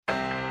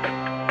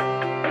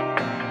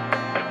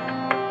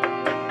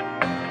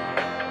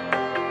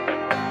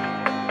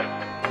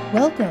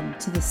Welcome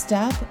to the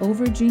Stop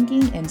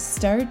Overdrinking and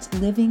Start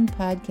Living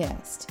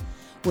podcast,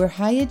 where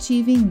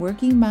high-achieving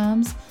working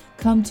moms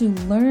come to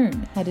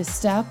learn how to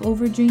stop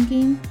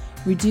overdrinking,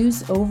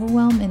 reduce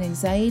overwhelm and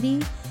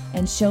anxiety,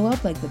 and show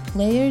up like the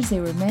players they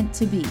were meant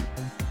to be.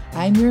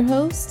 I'm your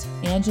host,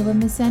 Angela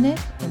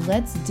Masenik, and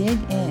let's dig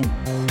in.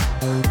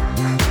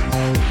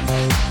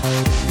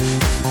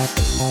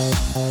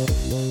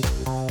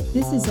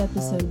 This is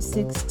episode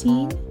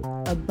 16,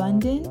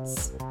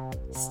 Abundance,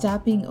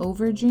 Stopping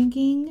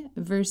Overdrinking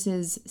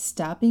versus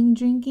Stopping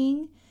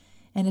Drinking,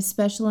 and a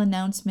special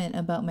announcement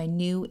about my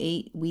new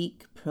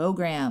 8-week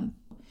program.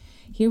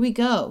 Here we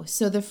go.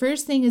 So the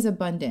first thing is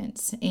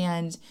abundance.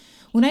 And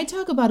when I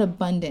talk about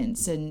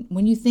abundance, and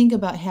when you think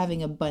about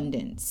having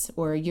abundance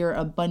or you're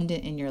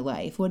abundant in your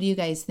life, what do you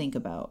guys think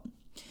about?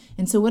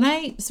 And so when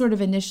I sort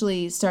of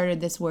initially started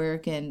this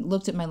work and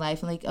looked at my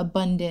life and like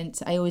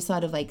abundant, I always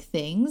thought of like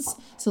things.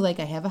 So like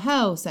I have a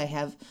house, I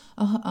have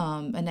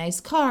a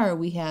nice car,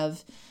 we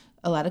have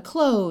a lot of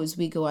clothes,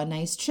 we go on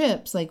nice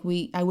trips. Like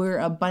we're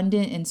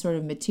abundant in sort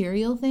of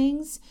material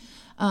things.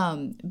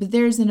 But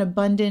there's an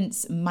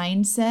abundance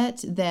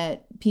mindset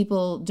that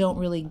people don't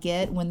really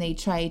get when they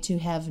try to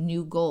have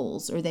new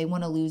goals, or they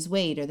want to lose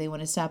weight, or they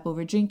want to stop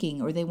over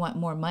drinking, or they want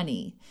more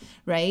money,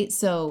 right?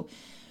 So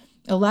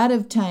a lot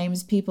of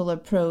times people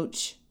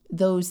approach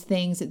those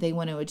things that they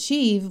want to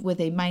achieve with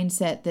a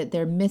mindset that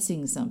they're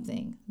missing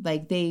something.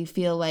 Like they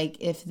feel like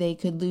if they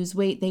could lose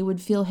weight, they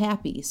would feel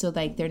happy. So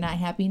like they're not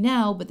happy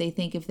now, but they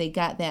think if they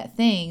got that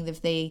thing,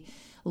 if they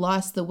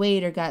lost the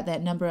weight or got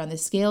that number on the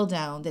scale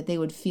down, that they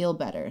would feel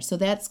better. So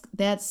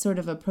that's sort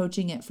of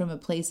approaching it from a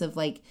place of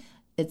like,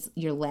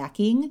 you're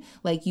lacking,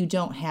 like you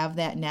don't have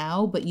that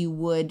now, but you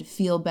would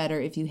feel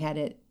better if you had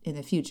it in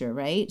the future,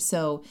 right?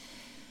 So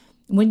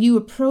when you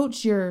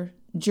approach your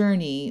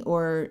journey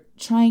or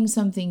trying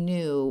something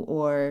new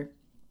or,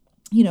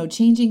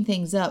 changing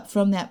things up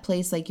from that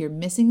place, like you're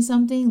missing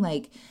something,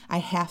 like I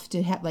have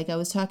to have, like I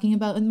was talking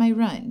about in my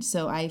run.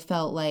 So I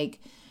felt like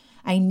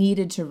I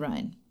needed to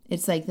run.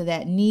 It's like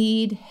that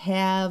need,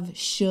 have,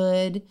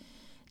 should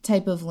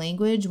type of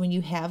language. When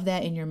you have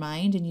that in your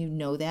mind and you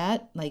know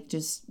that, like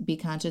just be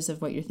conscious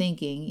of what you're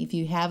thinking. If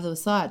you have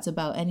those thoughts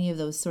about any of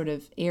those sort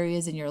of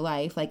areas in your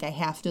life, like I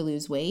have to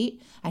lose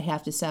weight, I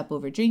have to stop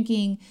over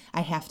drinking,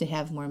 I have to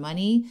have more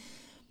money,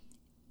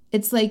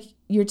 it's like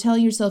you're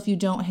telling yourself you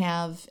don't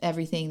have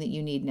everything that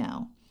you need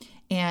now.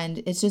 And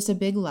it's just a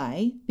big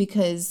lie,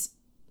 because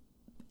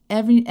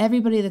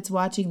everybody that's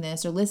watching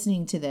this or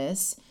listening to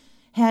this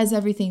has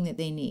everything that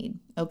they need,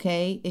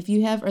 okay? If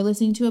you are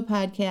listening to a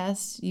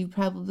podcast, you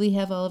probably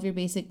have all of your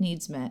basic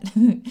needs met.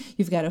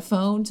 You've got a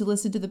phone to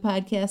listen to the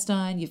podcast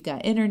on, you've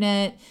got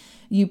internet,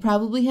 you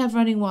probably have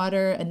running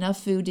water,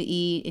 enough food to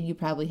eat, and you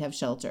probably have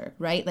shelter,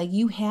 right? Like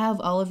you have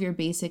all of your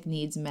basic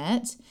needs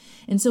met.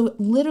 And so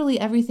literally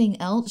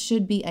everything else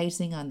should be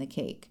icing on the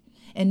cake.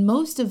 And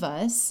most of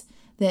us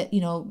that,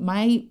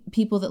 my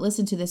people that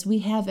listen to this, we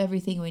have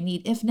everything we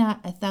need, if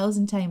not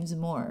 1,000 times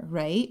more,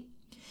 right?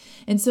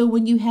 And so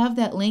when you have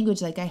that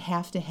language, like I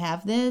have to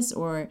have this,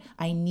 or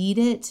I need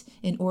it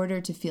in order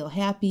to feel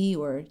happy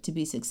or to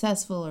be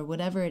successful or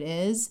whatever it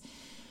is,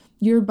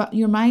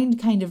 your mind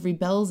kind of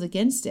rebels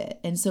against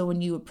it. And so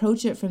when you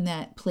approach it from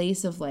that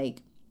place of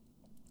like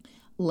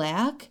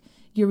lack,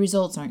 your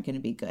results aren't going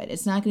to be good.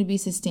 It's not going to be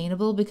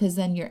sustainable, because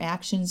then your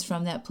actions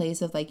from that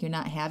place of like you're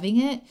not having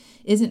it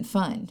isn't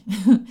fun.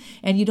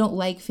 And you don't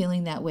like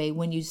feeling that way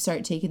when you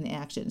start taking the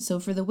action. So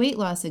for the weight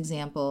loss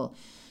example,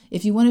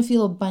 if you want to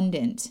feel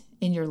abundant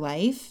in your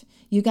life,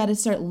 you got to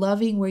start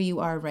loving where you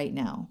are right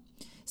now.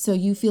 So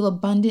you feel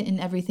abundant in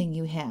everything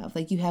you have.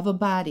 Like you have a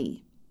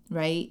body,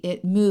 right?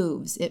 It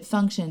moves, it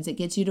functions, it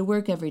gets you to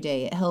work every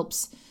day. It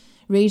helps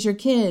raise your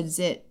kids.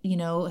 It,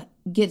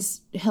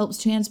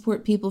 helps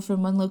transport people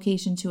from one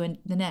location to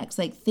the next.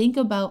 Like think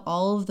about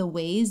all of the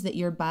ways that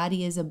your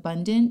body is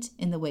abundant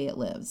in the way it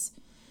lives.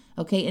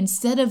 Okay?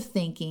 Instead of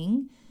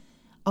thinking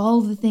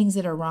all the things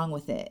that are wrong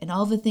with it and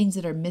all the things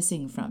that are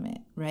missing from it,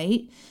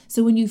 right?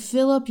 So when you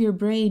fill up your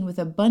brain with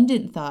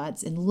abundant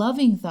thoughts and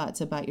loving thoughts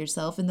about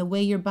yourself and the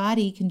way your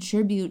body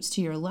contributes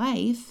to your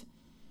life,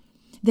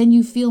 then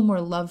you feel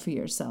more love for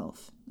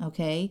yourself,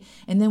 okay?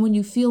 And then when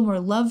you feel more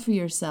love for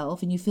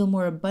yourself and you feel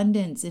more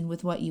abundance in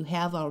with what you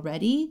have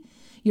already,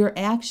 your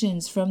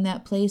actions from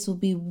that place will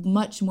be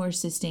much more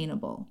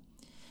sustainable.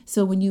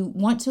 So when you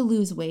want to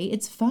lose weight,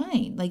 it's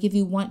fine. Like if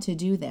you want to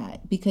do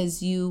that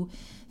because you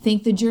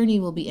think the journey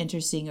will be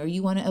interesting, or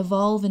you want to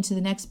evolve into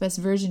the next best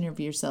version of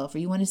yourself, or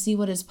you want to see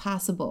what is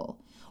possible,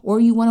 or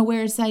you want to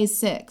wear a size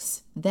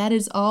 6, that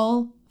is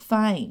all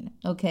fine,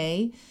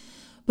 okay?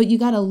 But you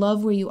got to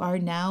love where you are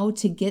now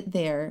to get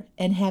there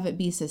and have it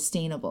be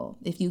sustainable.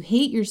 If you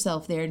hate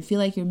yourself there and feel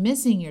like you're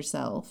missing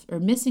yourself or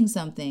missing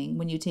something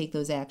when you take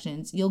those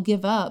actions, you'll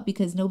give up,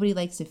 because nobody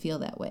likes to feel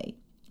that way,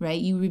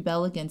 right? You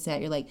rebel against that.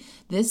 You're like,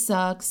 this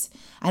sucks.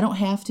 I don't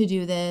have to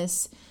do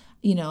this.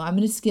 I'm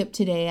going to skip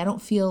today. I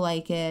don't feel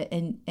like it.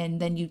 And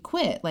then you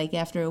quit like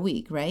after a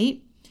week,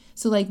 right?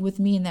 So like with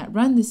me in that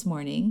run this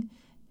morning,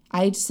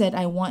 I said,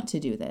 I want to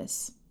do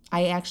this.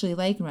 I actually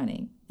like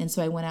running. And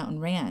so I went out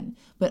and ran.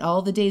 But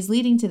all the days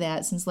leading to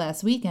that, since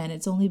last weekend,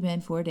 it's only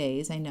been 4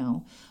 days, I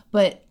know.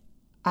 But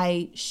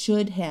I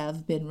should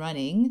have been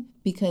running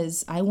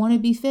because I want to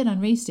be fit on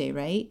race day,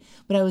 right?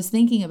 But I was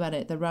thinking about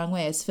it the wrong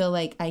way. I just feel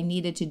like I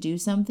needed to do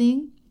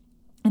something.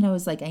 And I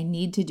was like, I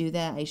need to do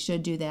that. I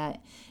should do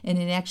that. And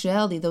in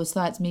actuality, those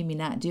thoughts made me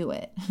not do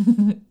it.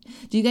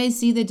 Do you guys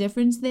see the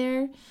difference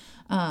there?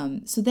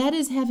 So that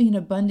is having an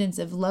abundance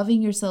of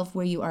loving yourself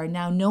where you are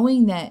now,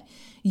 knowing that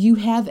you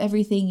have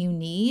everything you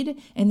need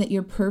and that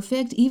you're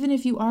perfect, even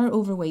if you are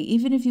overweight,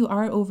 even if you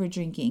are over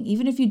drinking,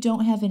 even if you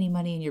don't have any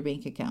money in your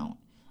bank account.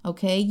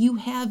 Okay? You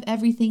have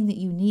everything that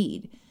you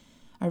need.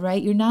 All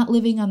right? You're not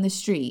living on the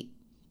street,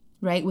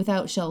 right?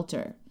 Without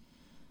shelter.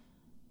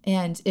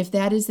 And if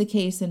that is the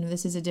case, and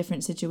this is a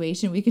different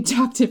situation, we could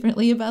talk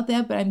differently about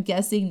that. But I'm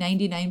guessing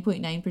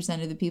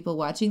 99.9% of the people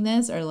watching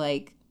this are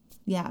like,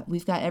 yeah,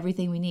 we've got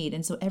everything we need.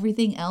 And so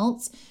everything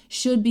else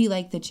should be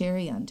like the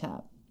cherry on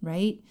top,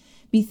 right?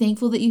 Be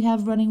thankful that you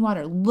have running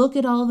water. Look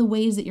at all the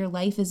ways that your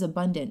life is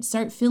abundant.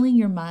 Start filling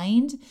your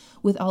mind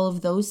with all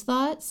of those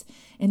thoughts.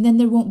 And then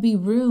there won't be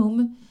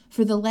room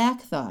for the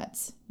lack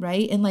thoughts,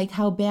 right? And like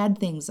how bad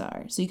things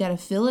are. So you got to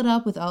fill it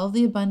up with all of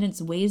the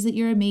abundance, ways that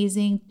you're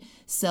amazing,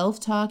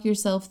 self-talk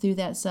yourself through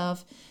that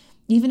stuff.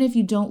 Even if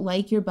you don't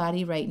like your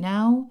body right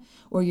now,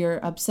 or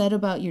you're upset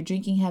about your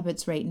drinking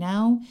habits right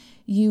now,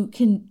 you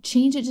can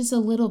change it just a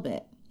little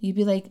bit. You'd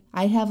be like,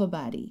 I have a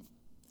body.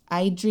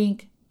 I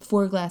drink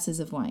 4 glasses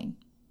of wine,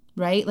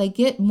 right? Like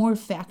get more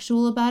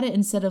factual about it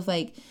instead of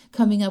like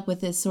coming up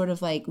with this sort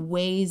of like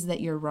ways that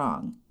you're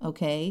wrong,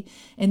 okay?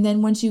 And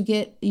then once you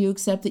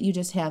accept that you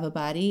just have a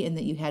body and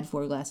that you had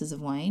 4 glasses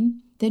of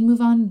wine, then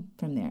move on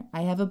from there.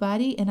 I have a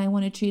body and I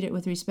want to treat it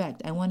with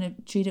respect. I want to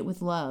treat it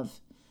with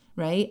love.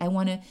 Right? I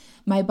want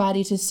my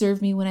body to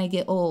serve me when I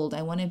get old.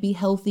 I want to be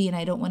healthy and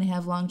I don't want to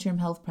have long-term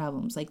health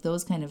problems, like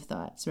those kind of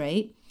thoughts,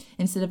 right?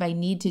 Instead of I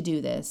need to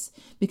do this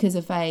because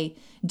if I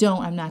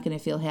don't, I'm not going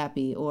to feel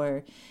happy,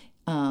 or,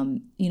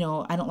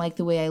 I don't like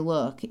the way I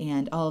look,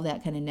 and all of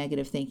that kind of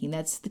negative thinking.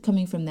 That's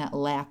coming from that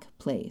lack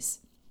place.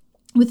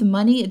 With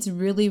money, it's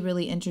really,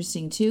 really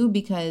interesting too,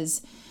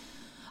 because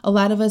a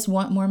lot of us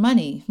want more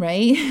money,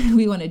 right?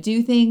 We want to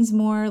do things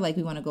more, like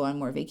we want to go on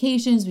more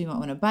vacations, we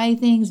want to buy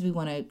things, we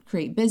want to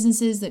create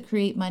businesses that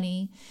create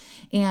money.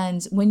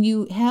 And when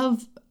you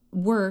have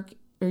work,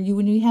 or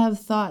when you have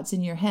thoughts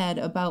in your head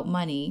about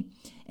money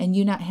and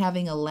you not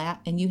having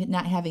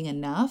not having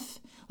enough,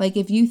 like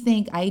if you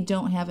think I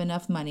don't have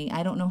enough money,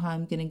 I don't know how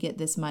I'm going to get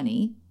this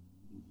money,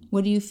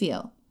 what do you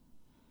feel?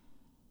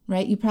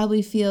 Right? You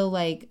probably feel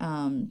like,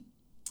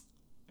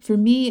 for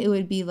me, it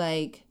would be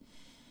like,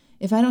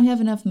 if I don't have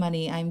enough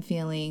money, I'm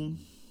feeling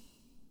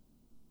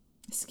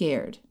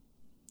scared.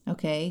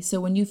 Okay?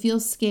 So when you feel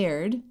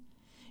scared,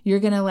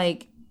 you're going to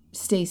like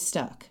stay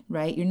stuck,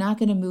 right? You're not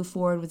going to move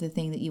forward with the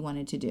thing that you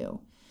wanted to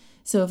do.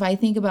 So if I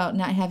think about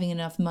not having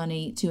enough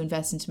money to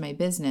invest into my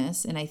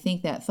business, and I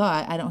think that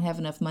thought, I don't have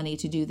enough money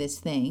to do this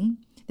thing,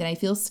 then I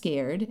feel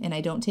scared and I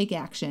don't take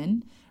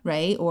action,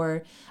 right?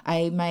 Or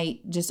I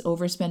might just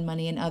overspend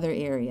money in other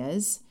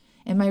areas.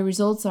 And my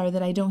results are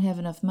that I don't have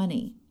enough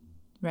money.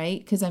 Right?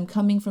 Because I'm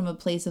coming from a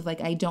place of like,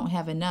 I don't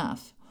have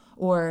enough,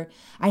 or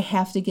I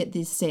have to get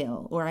this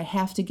sale, or I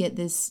have to get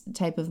this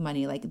type of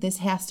money. Like this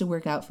has to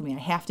work out for me. I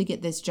have to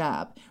get this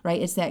job,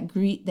 right? It's that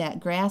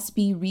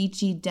graspy,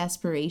 reachy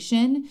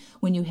desperation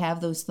when you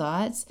have those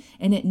thoughts,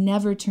 and it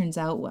never turns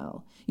out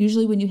well.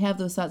 Usually when you have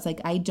those thoughts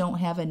like, I don't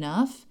have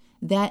enough,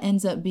 that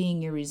ends up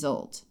being your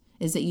result,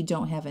 is that you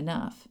don't have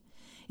enough.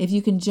 If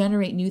you can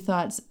generate new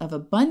thoughts of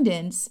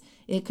abundance,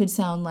 it could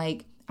sound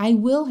like, I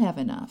will have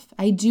enough.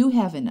 I do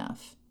have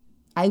enough.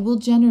 I will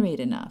generate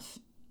enough.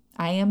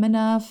 I am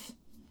enough.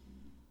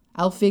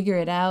 I'll figure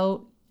it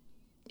out.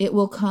 It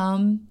will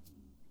come.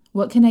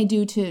 What can I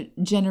do to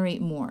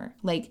generate more?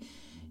 Like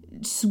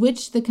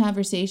switch the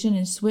conversation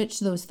and switch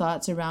those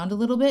thoughts around a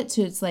little bit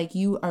to it's like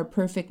you are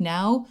perfect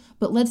now,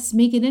 but let's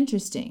make it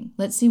interesting.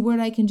 Let's see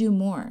what I can do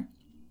more,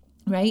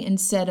 right?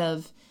 Instead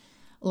of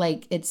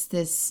like it's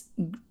this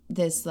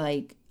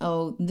like,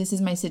 oh, this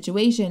is my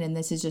situation and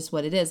this is just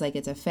what it is. Like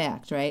it's a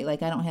fact, right?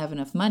 Like I don't have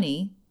enough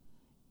money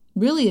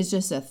really is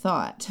just a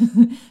thought.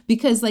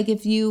 Because like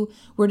if you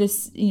were to,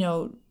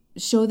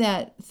 show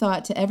that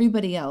thought to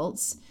everybody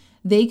else,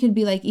 they could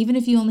be like, even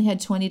if you only had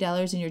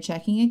 $20 in your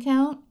checking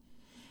account,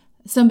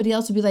 somebody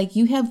else would be like,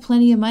 you have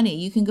plenty of money.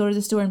 You can go to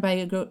the store and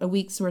buy a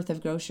week's worth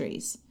of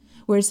groceries.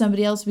 Whereas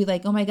somebody else would be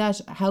like, oh my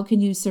gosh, how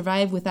can you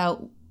survive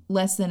without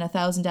less than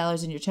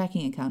 $1,000 in your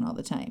checking account all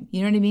the time?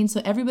 You know what I mean?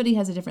 So everybody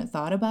has a different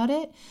thought about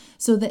it.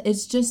 So that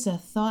it's just a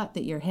thought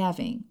that you're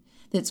having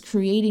that's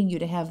creating you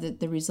to have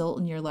the result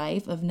in your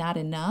life of not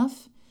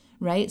enough,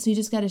 right? So you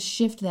just got to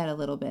shift that a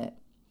little bit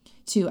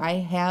to, I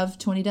have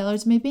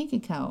 $20 in my bank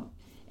account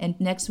and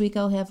next week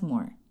I'll have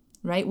more,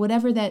 right?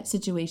 Whatever that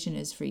situation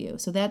is for you.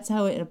 So that's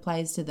how it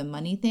applies to the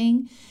money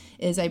thing,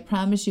 is I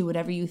promise you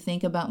whatever you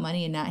think about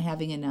money and not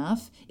having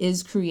enough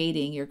is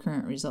creating your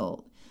current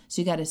result.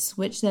 So you got to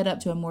switch that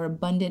up to a more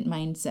abundant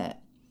mindset.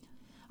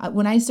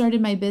 When I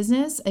started my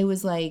business, I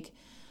was like,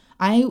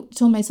 I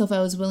told myself I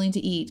was willing to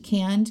eat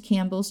canned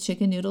Campbell's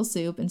chicken noodle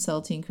soup and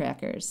saltine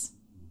crackers,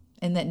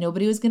 and that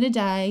nobody was going to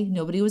die,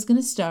 nobody was going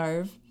to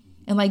starve.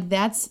 And like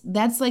that's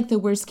like the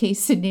worst case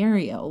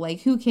scenario.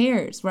 Like, who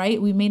cares,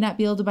 right? We may not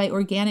be able to buy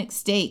organic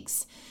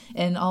steaks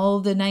and all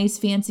the nice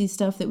fancy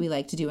stuff that we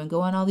like to do and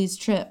go on all these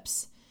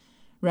trips,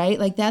 right?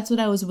 Like, that's what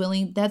I was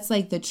willing. That's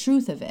like the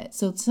truth of it.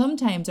 So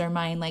sometimes our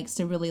mind likes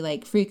to really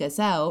like freak us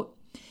out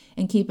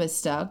and keep us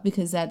stuck,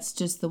 because that's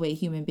just the way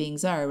human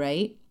beings are,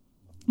 right?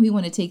 We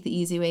want to take the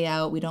easy way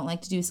out. We don't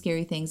like to do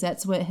scary things.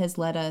 That's what has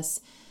led us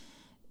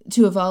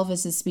to evolve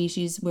as a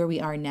species where we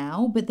are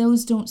now, but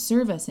those don't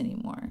serve us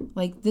anymore.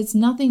 Like, there's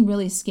nothing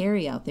really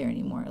scary out there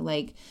anymore.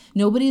 Like,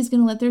 nobody is going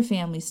to let their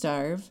family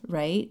starve,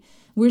 right?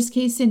 Worst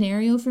case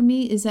scenario for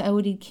me is that I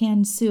would eat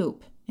canned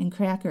soup and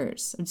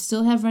crackers. I'd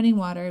still have running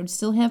water. I'd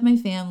still have my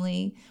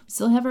family,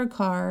 still have our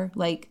car.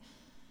 Like,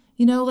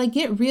 like,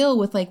 get real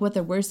with like what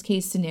the worst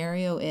case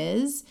scenario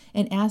is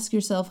and ask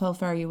yourself how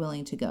far you're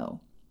willing to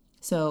go.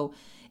 So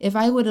if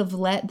I would have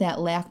let that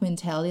lack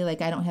mentality, like,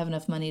 I don't have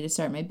enough money to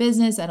start my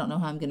business, I don't know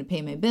how I'm going to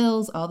pay my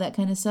bills, all that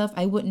kind of stuff,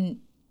 I wouldn't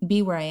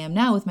be where I am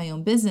now with my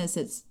own business.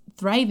 It's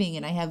thriving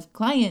and I have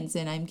clients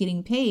and I'm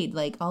getting paid,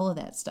 like all of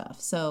that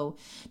stuff. So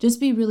just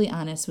be really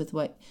honest with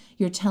what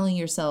you're telling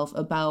yourself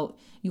about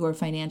your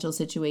financial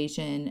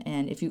situation.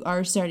 And if you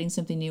are starting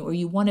something new, or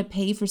you want to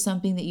pay for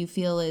something that you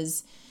feel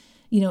is,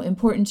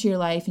 important to your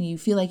life, and you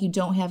feel like you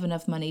don't have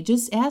enough money,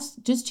 just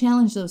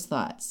challenge those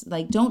thoughts.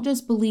 Like, don't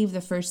just believe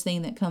the first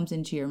thing that comes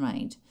into your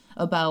mind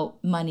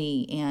about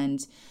money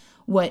and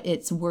what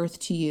it's worth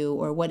to you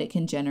or what it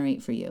can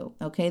generate for you.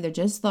 Okay? They're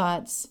just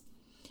thoughts,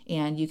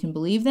 and you can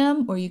believe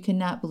them or you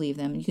cannot believe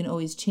them. You can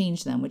always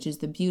change them, which is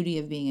the beauty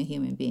of being a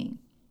human being.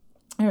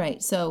 All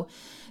right. So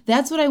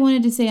that's what I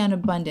wanted to say on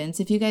abundance.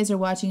 If you guys are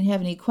watching and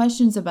have any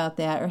questions about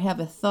that, or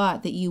have a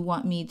thought that you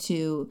want me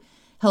to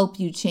help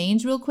you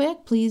change real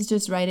quick, please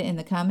just write it in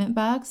the comment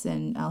box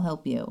and I'll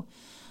help you.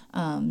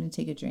 I'm going to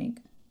take a drink.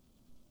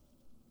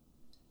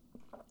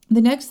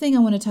 The next thing I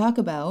want to talk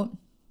about,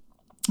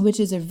 which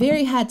is a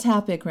very hot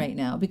topic right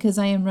now, because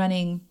I am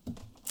running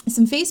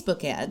some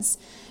Facebook ads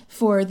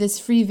for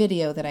this free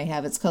video that I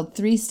have. It's called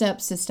 3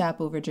 Steps to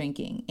Stop Over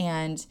Drinking.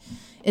 And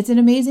it's an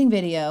amazing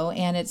video,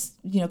 and it's,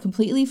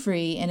 completely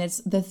free. And it's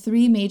the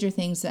 3 major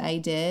things that I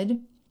did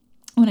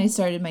when I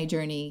started my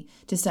journey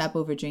to stop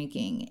over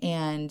drinking.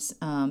 And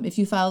if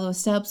you follow those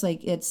steps,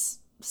 like, it's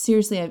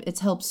seriously, it's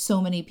helped so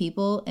many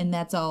people, and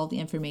that's all the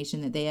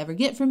information that they ever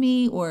get from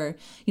me. Or,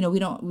 we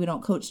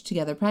don't coach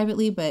together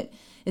privately, but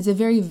it's a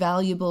very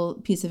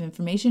valuable piece of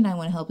information. I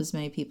want to help as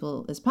many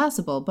people as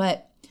possible.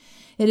 But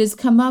it has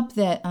come up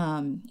that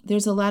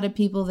there's a lot of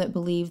people that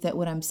believe that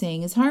what I'm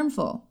saying is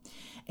harmful.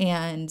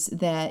 And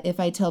that if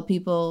I tell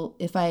people,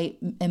 if I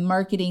am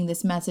marketing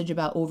this message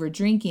about over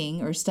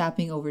drinking or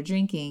stopping over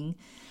drinking,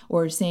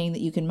 or saying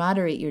that you can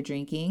moderate your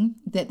drinking,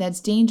 that's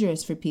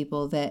dangerous for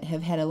people that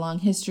have had a long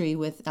history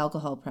with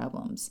alcohol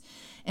problems.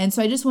 And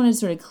so I just wanted to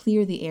sort of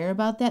clear the air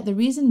about that. The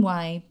reason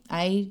why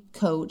I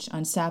coach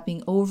on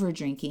stopping over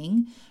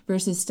drinking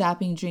versus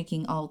stopping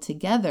drinking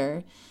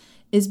altogether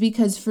is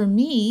because for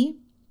me,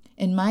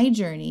 in my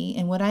journey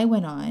and what I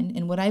went on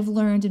and what I've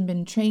learned and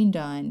been trained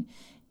on,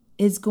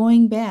 is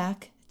going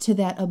back to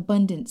that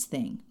abundance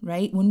thing,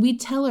 right? When we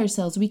tell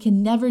ourselves we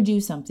can never do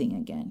something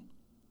again,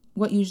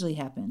 what usually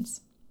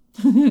happens?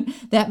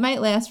 That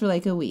might last for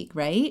like a week,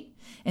 right?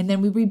 And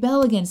then we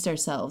rebel against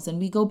ourselves and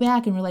we go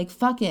back and we're like,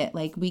 fuck it.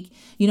 Like,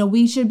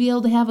 we should be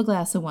able to have a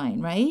glass of wine,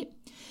 right?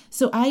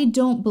 So I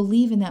don't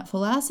believe in that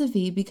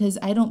philosophy, because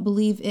I don't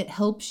believe it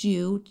helps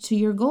you to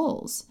your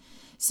goals.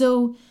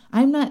 So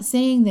I'm not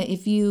saying that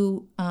if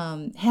you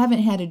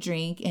haven't had a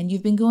drink and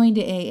you've been going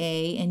to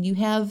AA and you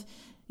have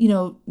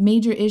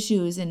major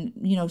issues and,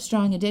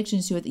 strong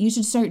addictions to it, that you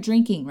should start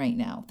drinking right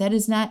now. That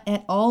is not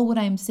at all what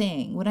I'm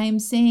saying. What I'm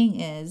saying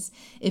is,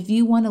 if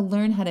you want to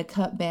learn how to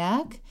cut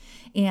back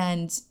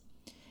and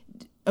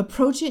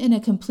approach it in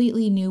a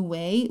completely new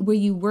way, where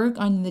you work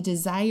on the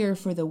desire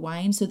for the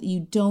wine so that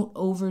you don't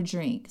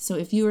overdrink. So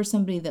if you are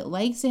somebody that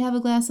likes to have a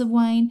glass of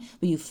wine,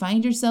 but you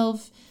find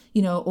yourself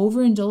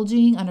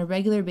overindulging on a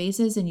regular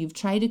basis, and you've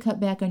tried to cut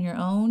back on your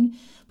own,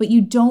 but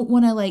you don't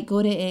want to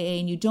go to AA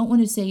and you don't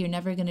want to say you're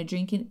never going to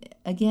drink it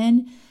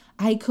again,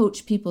 I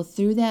coach people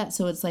through that.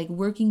 So it's like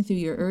working through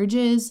your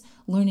urges,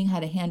 learning how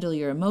to handle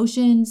your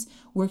emotions,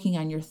 working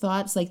on your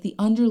thoughts, like the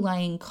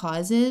underlying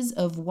causes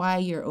of why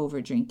you're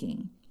over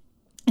drinking.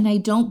 And I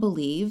don't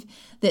believe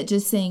that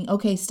just saying,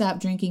 okay, stop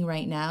drinking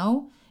right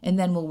now, and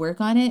then we'll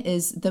work on it,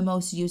 is the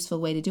most useful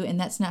way to do it. And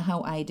that's not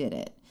how I did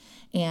it.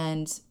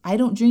 And I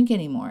don't drink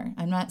anymore.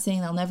 I'm not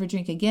saying I'll never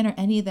drink again or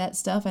any of that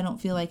stuff. I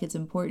don't feel like it's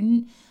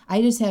important.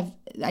 I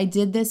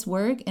did this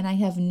work and I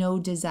have no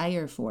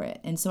desire for it.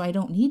 And so I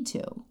don't need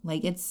to.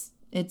 Like, it's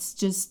It's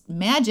just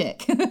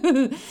magic.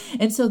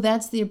 And so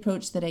that's the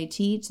approach that I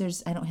teach.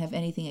 I don't have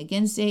anything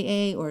against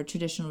AA or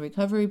traditional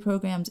recovery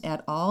programs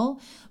at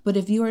all. But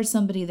if you are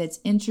somebody that's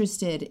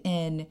interested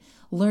in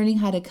learning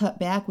how to cut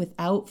back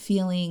without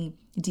feeling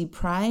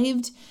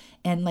deprived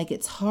and like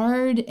it's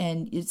hard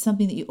and it's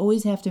something that you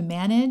always have to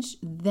manage,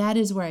 that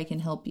is where I can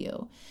help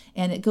you.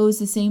 And it goes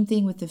the same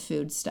thing with the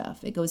food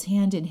stuff. It goes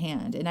hand in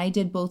hand. And I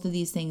did both of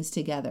these things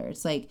together.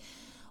 It's like,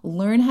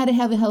 learn how to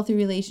have a healthy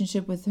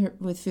relationship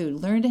with food.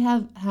 Learn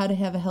how to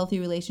have a healthy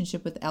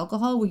relationship with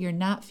alcohol where you're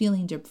not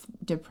feeling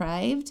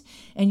deprived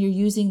and you're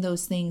using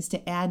those things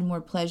to add more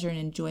pleasure and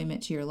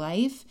enjoyment to your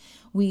life.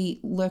 We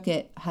look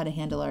at how to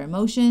handle our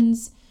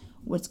emotions,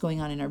 what's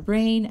going on in our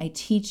brain. I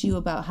teach you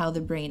about how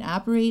the brain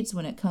operates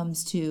when it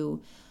comes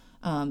to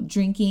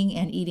drinking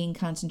and eating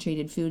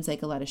concentrated foods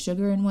like a lot of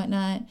sugar and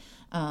whatnot.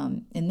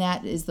 And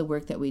that is the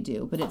work that we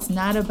do. But it's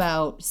not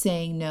about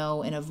saying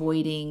no and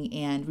avoiding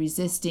and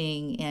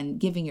resisting and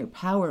giving your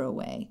power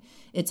away.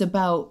 It's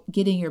about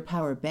getting your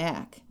power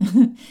back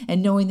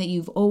and knowing that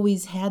you've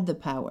always had the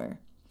power.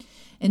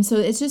 And so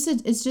it's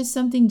just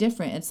something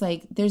different. It's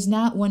like there's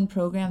not one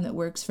program that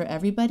works for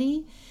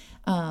everybody.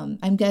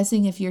 I'm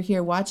guessing if you're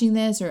here watching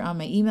this or on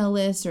my email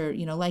list or,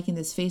 liking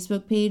this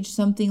Facebook page,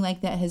 something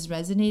like that has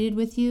resonated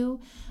with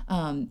you.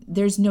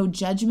 There's no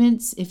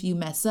judgments if you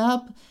mess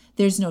up.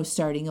 There's no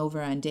starting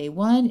over on day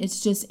one. It's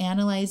just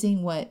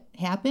analyzing what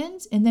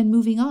happened and then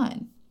moving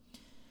on,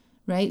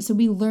 right? So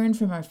we learn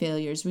from our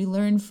failures. We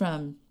learn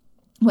from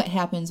what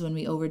happens when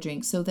we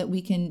overdrink so that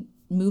we can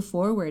move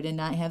forward and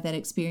not have that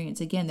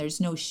experience again. There's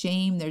no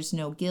shame. There's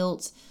no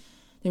guilt.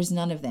 There's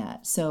none of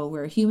that. So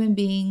we're a human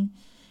being.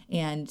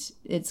 And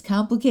it's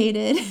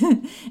complicated,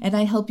 and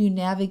I help you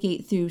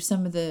navigate through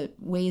some of the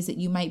ways that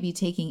you might be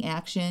taking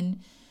action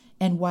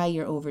and why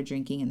you're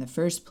overdrinking in the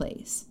first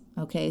place,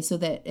 okay? So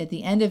that at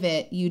the end of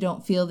it, you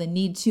don't feel the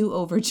need to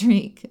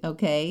overdrink,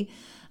 okay?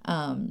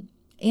 And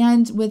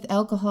with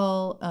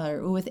alcohol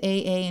or with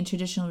AA and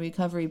traditional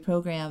recovery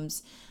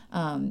programs,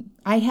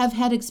 I have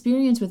had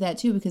experience with that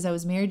too because I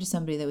was married to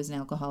somebody that was an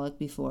alcoholic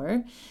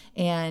before,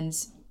 and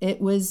it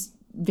was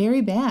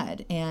very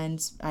bad. And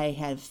I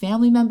have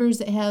family members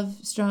that have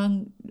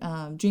strong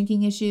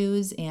drinking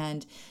issues,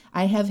 and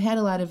I have had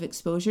a lot of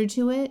exposure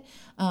to it.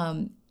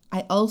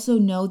 I also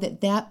know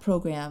that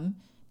program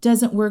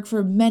doesn't work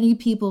for many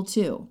people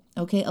too.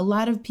 Okay, a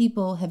lot of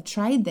people have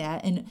tried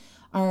that and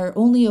are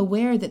only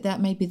aware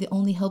that might be the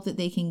only help that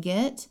they can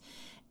get.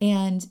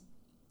 And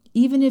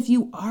even if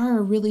you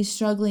are really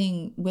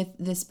struggling with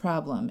this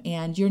problem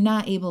and you're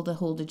not able to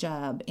hold a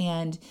job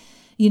and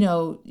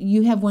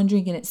you have one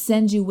drink and it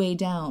sends you way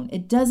down,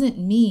 it doesn't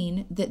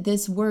mean that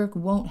this work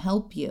won't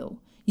help you.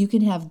 You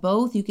can have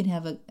both. You can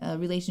have a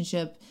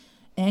relationship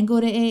and go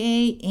to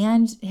AA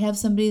and have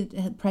somebody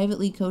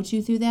privately coach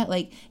you through that.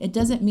 Like, it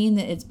doesn't mean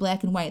that it's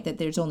black and white, that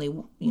there's only,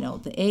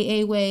 the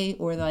AA way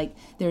or like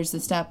there's the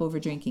stop over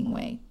drinking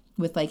way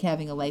with like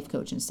having a life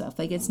coach and stuff.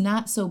 Like, it's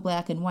not so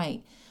black and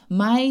white.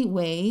 My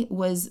way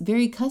was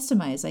very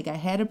customized. Like, I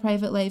had a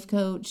private life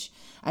coach.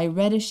 I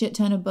read a shit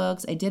ton of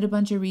books. I did a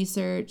bunch of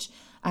research.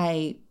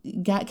 I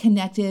got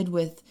connected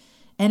with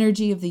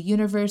energy of the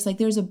universe. Like,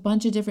 there's a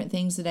bunch of different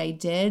things that I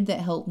did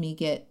that helped me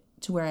get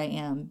to where I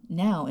am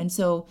now. And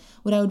so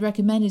what I would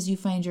recommend is you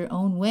find your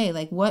own way,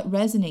 like what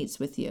resonates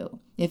with you.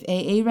 If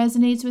AA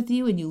resonates with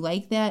you and you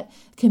like that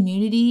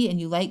community and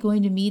you like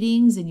going to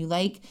meetings and you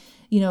like,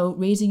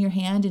 raising your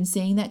hand and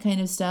saying that kind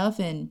of stuff,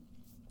 and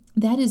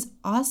that is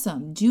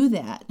awesome. Do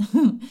that.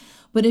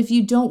 But if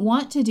you don't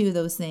want to do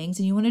those things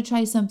and you want to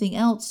try something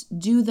else,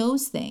 do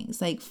those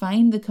things. Like,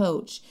 find the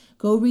coach,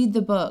 go read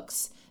the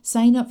books,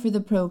 sign up for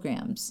the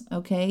programs,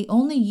 okay?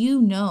 Only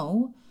you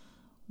know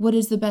what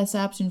is the best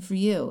option for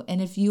you.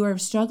 And if you are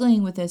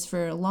struggling with this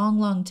for a long,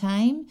 long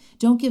time,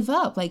 don't give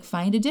up. Like,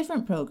 find a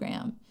different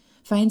program.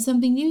 Find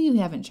something new you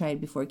haven't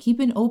tried before. Keep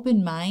an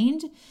open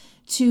mind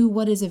to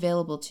what is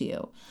available to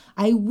you.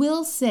 I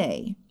will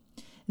say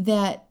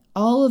that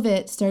all of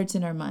it starts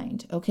in our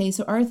mind, okay?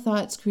 So our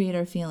thoughts create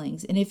our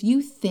feelings. And if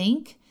you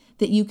think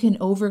that you can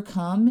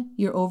overcome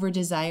your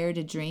over-desire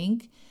to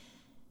drink,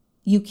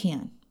 you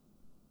can,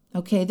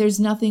 okay? There's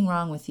nothing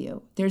wrong with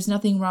you. There's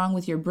nothing wrong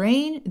with your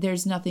brain.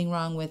 There's nothing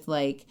wrong with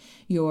like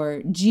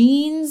your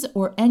genes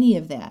or any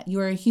of that. You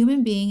are a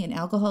human being, and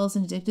alcohol is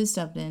an addictive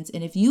substance.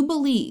 And if you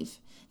believe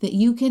that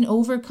you can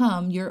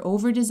overcome your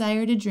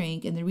over-desire to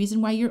drink, and the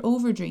reason why you're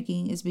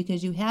over-drinking is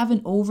because you have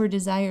an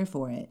over-desire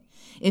for it.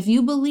 If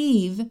you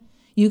believe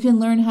you can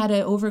learn how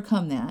to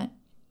overcome that,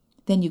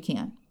 then you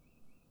can.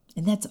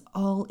 And that's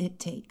all it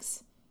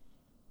takes.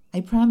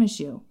 I promise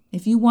you.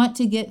 If you want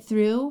to get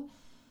through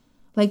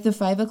like the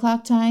 5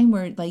 o'clock time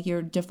where like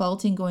you're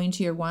defaulting going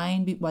to your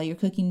wine while you're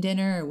cooking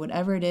dinner or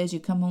whatever it is, you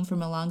come home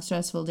from a long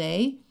stressful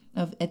day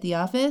at the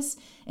office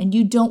and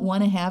you don't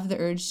want to have the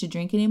urge to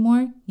drink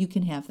anymore, you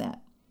can have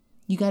that.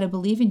 You got to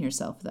believe in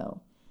yourself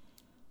though.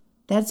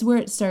 That's where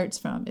it starts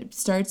from. It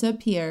starts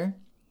up here.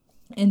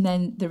 and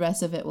then the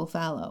rest of it will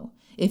follow.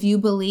 If you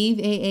believe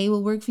AA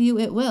will work for you,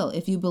 it will.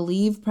 If you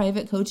believe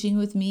private coaching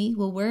with me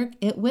will work,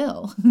 it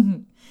will.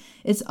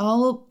 It's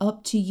all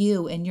up to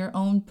you and your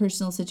own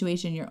personal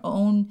situation, your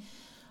own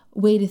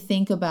way to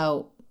think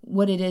about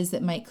what it is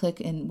that might click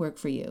and work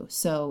for you.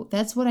 So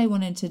that's what I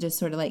wanted to just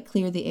sort of like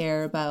clear the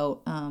air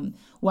about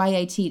why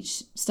I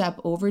teach stop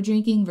over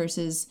drinking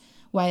versus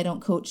why I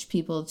don't coach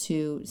people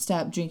to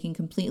stop drinking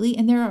completely.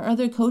 And there are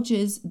other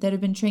coaches that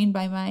have been trained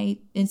by my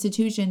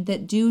institution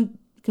that do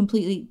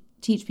completely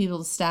teach people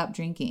to stop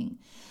drinking.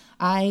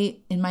 I,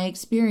 in my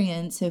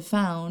experience, have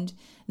found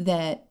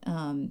that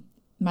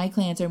my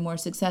clients are more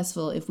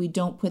successful if we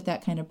don't put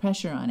that kind of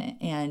pressure on it.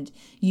 And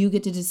you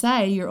get to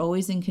decide. You're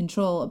always in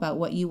control about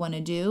what you want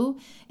to do.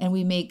 And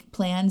we make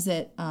plans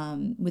that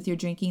with your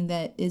drinking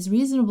that is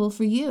reasonable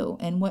for you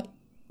and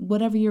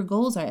whatever your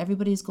goals are.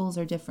 Everybody's goals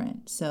are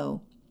different.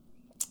 So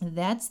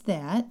that's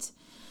that.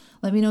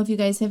 Let me know if you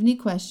guys have any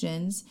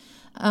questions.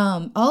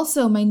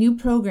 Also, my new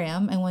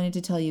program I wanted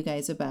to tell you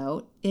guys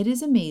about. It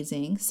is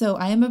amazing. So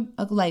I am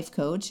a life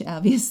coach,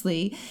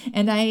 obviously,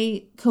 and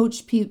I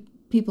coach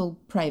people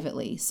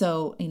privately.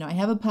 So, I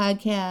have a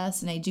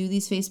podcast and I do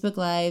these Facebook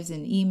Lives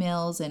and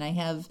emails and I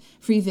have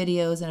free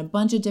videos and a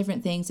bunch of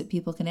different things that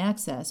people can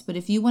access. But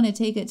if you want to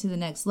take it to the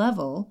next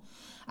level,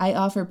 I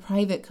offer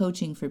private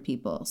coaching for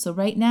people. So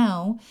right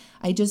now,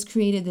 I just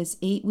created this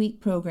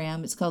 8-week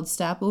program. It's called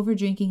Stop Over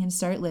Drinking and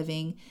Start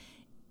Living.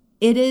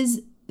 It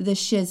is the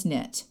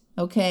shiznit.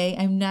 Okay,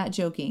 I'm not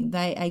joking.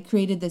 I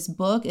created this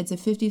book. It's a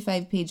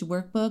 55-page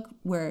workbook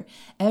where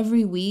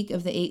every week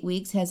of the 8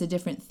 weeks has a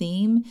different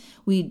theme.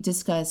 We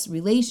discuss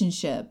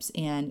relationships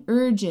and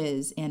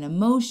urges and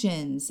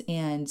emotions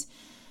and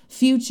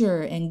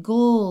future and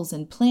goals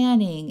and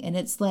planning. And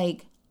it's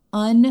like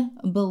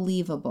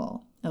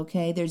unbelievable.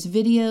 Okay, there's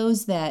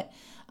videos that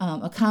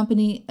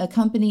accompany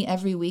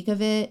every week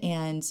of it,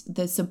 and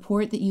the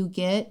support that you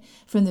get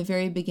from the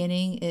very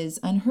beginning is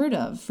unheard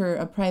of for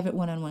a private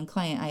one-on-one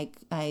client.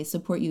 I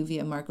support you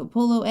via Marco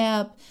Polo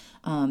app.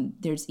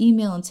 There's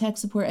email and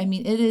text support. I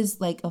mean, it is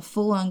like a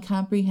full-on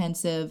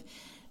comprehensive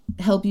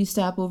help you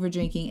stop over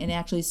drinking and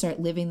actually start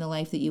living the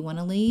life that you want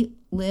to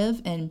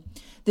live. And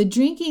the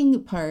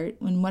drinking part,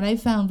 and what I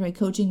found by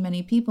coaching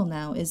many people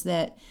now, is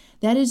that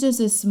is just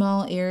a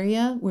small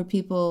area where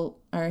people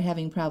are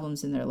having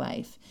problems in their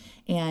life.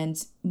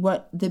 And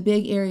what the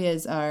big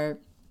areas are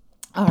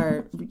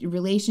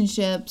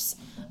relationships,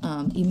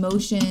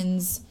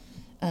 emotions,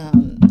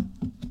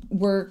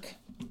 work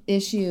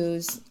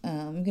issues.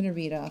 I'm going to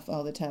read off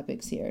all the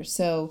topics here.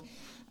 So,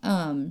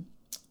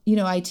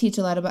 I teach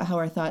a lot about how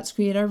our thoughts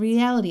create our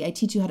reality. I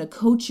teach you how to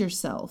coach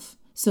yourself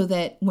so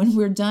that when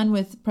we're done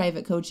with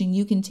private coaching,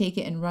 you can take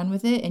it and run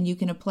with it, and you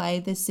can apply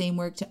this same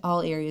work to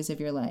all areas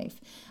of your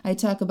life. I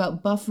talk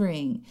about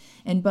buffering,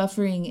 and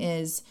buffering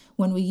is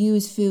when we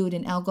use food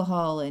and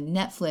alcohol and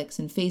Netflix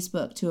and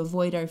Facebook to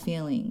avoid our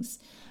feelings.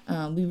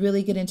 We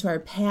really get into our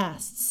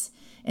pasts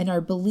and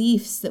our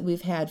beliefs that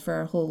we've had for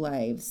our whole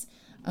lives.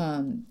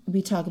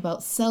 We talk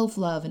about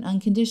self-love and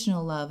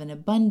unconditional love and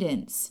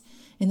abundance.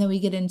 And then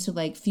we get into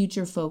like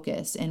future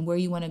focus and where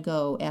you want to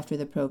go after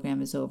the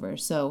program is over.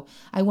 So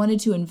I wanted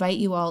to invite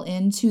you all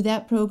into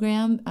that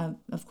program.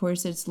 Of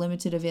course, it's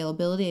limited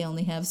availability. I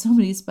only have so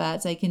many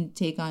spots I can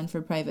take on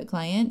for private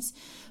clients.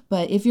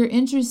 But if you're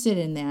interested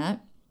in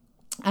that,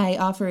 I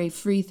offer a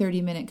free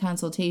 30-minute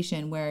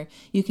consultation where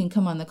you can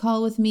come on the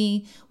call with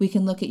me. We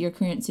can look at your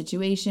current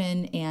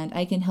situation, and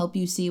I can help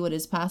you see what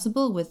is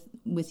possible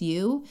with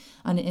you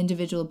on an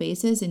individual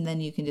basis, and then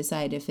you can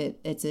decide if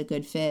it's a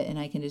good fit, and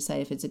I can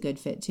decide if it's a good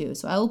fit too.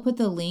 So I will put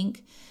the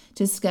link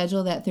to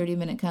schedule that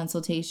 30-minute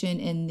consultation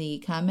in the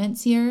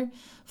comments here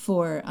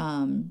for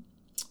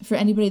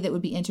anybody that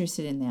would be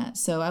interested in that.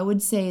 So I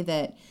would say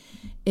that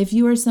if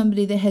you are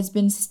somebody that has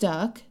been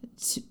stuck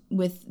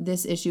with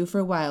this issue for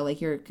a while,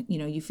 like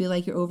you feel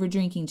like you're over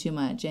drinking too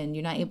much and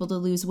you're not able to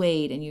lose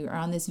weight and you're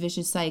on this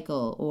vicious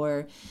cycle,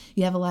 or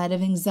you have a lot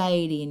of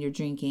anxiety in your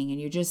drinking and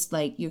you're just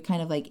like, you're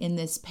kind of like in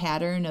this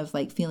pattern of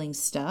like feeling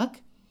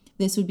stuck,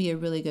 this would be a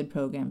really good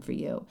program for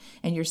you.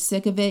 And you're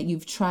sick of it.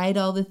 You've tried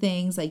all the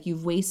things, like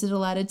you've wasted a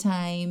lot of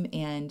time,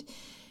 and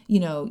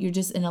you're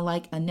just in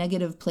a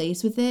negative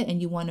place with it and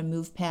you want to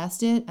move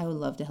past it. I would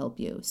love to help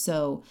you.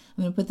 So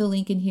I'm going to put the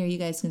link in here. You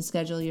guys can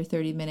schedule your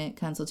 30-minute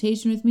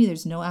consultation with me.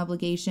 There's no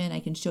obligation. I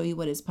can show you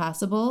what is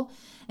possible.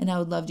 And I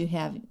would love to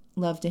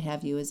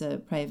have you as a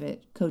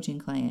private coaching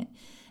client.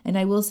 And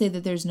I will say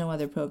that there's no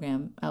other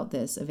program out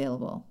this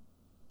available.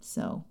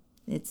 So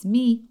it's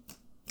me.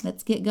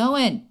 Let's get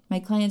going. My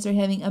clients are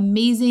having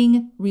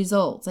amazing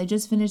results. I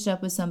just finished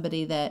up with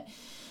somebody that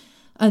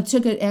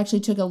took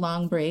a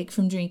long break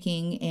from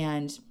drinking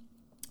and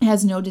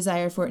has no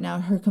desire for it now.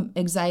 Her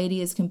anxiety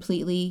is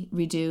completely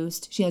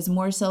reduced. She has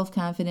more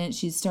self-confidence.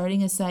 She's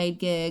starting a side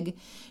gig.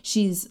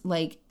 She's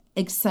like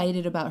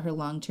excited about her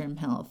long-term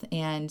health.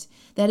 And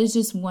that is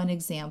just one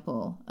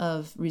example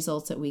of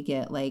results that we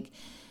get.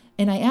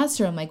 And I asked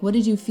her, I'm like, what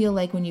did you feel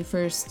like when you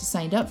first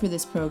signed up for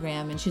this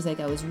program? And she's like,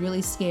 I was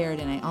really scared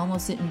and I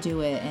almost didn't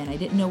do it and I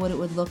didn't know what it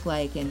would look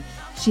like. And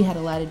she had a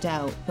lot of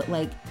doubt. But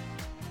like,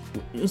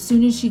 as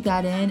soon as she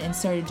got in and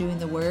started doing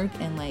the work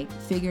and like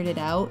figured it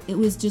out, it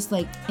was just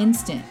like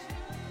instant.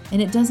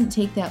 And it doesn't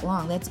take that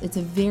long. It's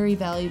a very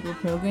valuable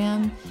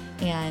program.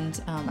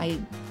 And I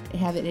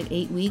have it at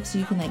 8 weeks. So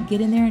you can like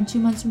get in there and 2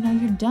 months from now,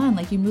 you're done.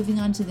 Like you're moving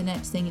on to the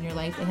next thing in your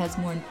life that has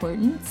more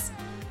importance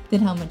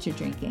than how much you're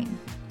drinking.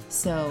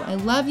 So I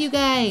love you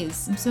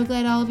guys. I'm so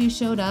glad all of you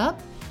showed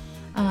up.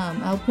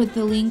 I'll put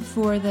the link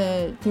for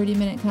the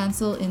 30-minute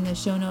consult in the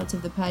show notes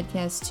of the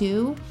podcast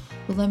too.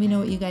 But let me know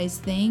what you guys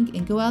think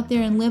and go out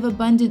there and live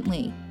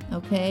abundantly,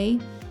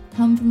 okay?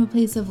 Come from a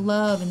place of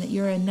love and that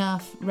you're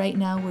enough right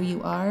now where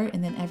you are,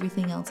 and then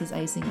everything else is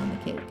icing on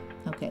the cake.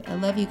 Okay, I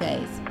love you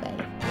guys. Bye.